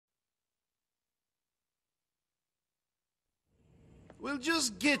We'll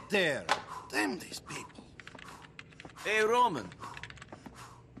just get there. Damn these people. Hey, Roman.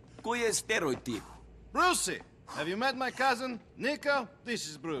 Cui è stereotype? Brucey, have you met my cousin, Nico? This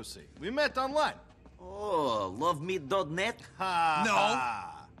is Brucey. We met online. Oh, lovemeet.net? Ha! No.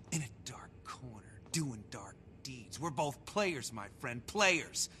 Ha. In a dark corner, doing dark deeds. We're both players, my friend.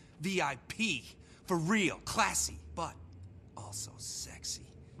 Players. VIP. For real. Classy. But also sexy.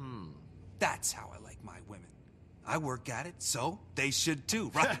 That's how I like my women. I work at it, so they should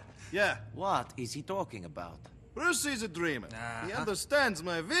too, right? Yeah. What is he talking about? Brucey's a dreamer. He Uh-huh. understands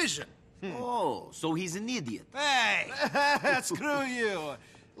my vision. Oh, so he's an idiot. Hey! Screw you.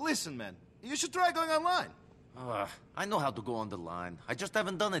 Listen, man, you should try going online. I know how to go on the line. I just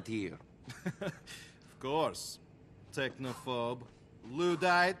haven't done it here. Of course. Technophobe,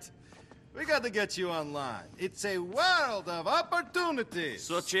 Luddite. We gotta get you online. It's a world of opportunities.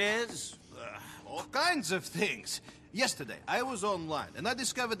 Such as? All kinds of things. Yesterday, I was online, and I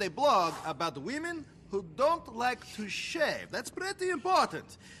discovered a blog about women who don't like to shave. That's pretty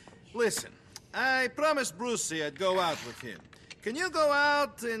important. Listen, I promised Brucey I'd go out with him. Can you go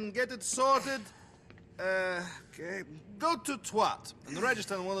out and get it sorted? Okay. Go to Twat and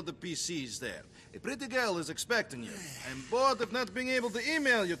register on one of the PCs there. A pretty girl is expecting you. I'm bored of not being able to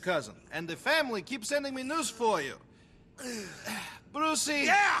email your cousin, and the family keeps sending me news for you. Brucey,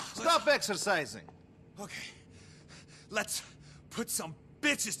 Yeah! stop exercising. Okay. Let's put some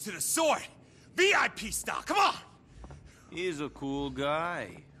bitches to the sword. VIP style, come on! He's a cool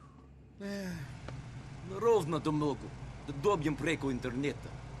guy. Ровно до много. Да добьем преко интернета.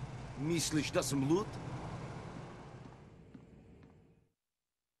 Мислиш да съм луд?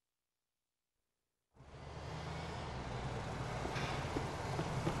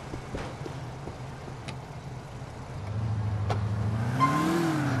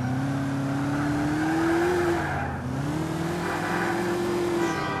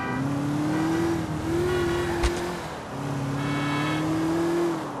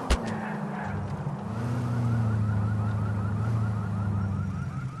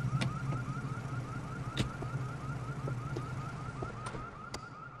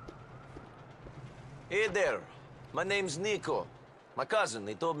 Hey there. My name's Nico. My cousin,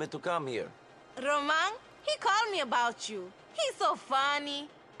 he told me to come here. Roman, he called me about you. He's so funny.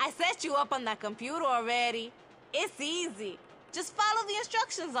 I set you up on that computer already. It's easy. Just follow the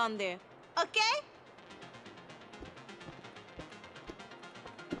instructions on there, okay?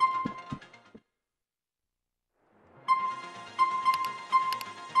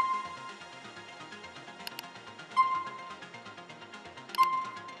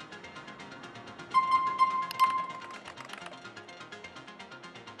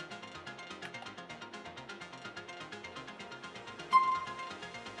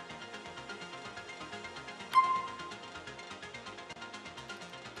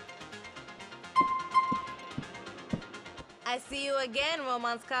 I see you again,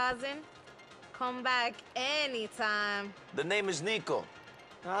 Roman's cousin. Come back anytime. The name is Nico.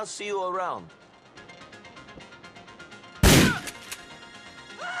 I'll see you around.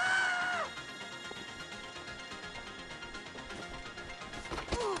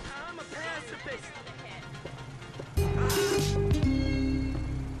 I'm a pacifist.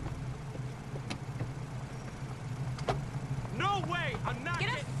 No way! I'm not Get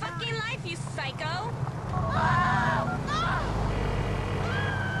a getting fucking life, you psycho!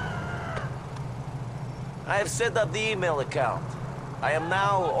 I have set up the email account. I am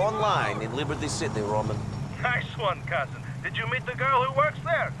now online in Liberty City, Roman. Nice one, cousin. Did you meet the girl who works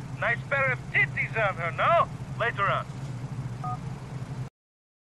there? Nice pair of titties on her, no? Later on.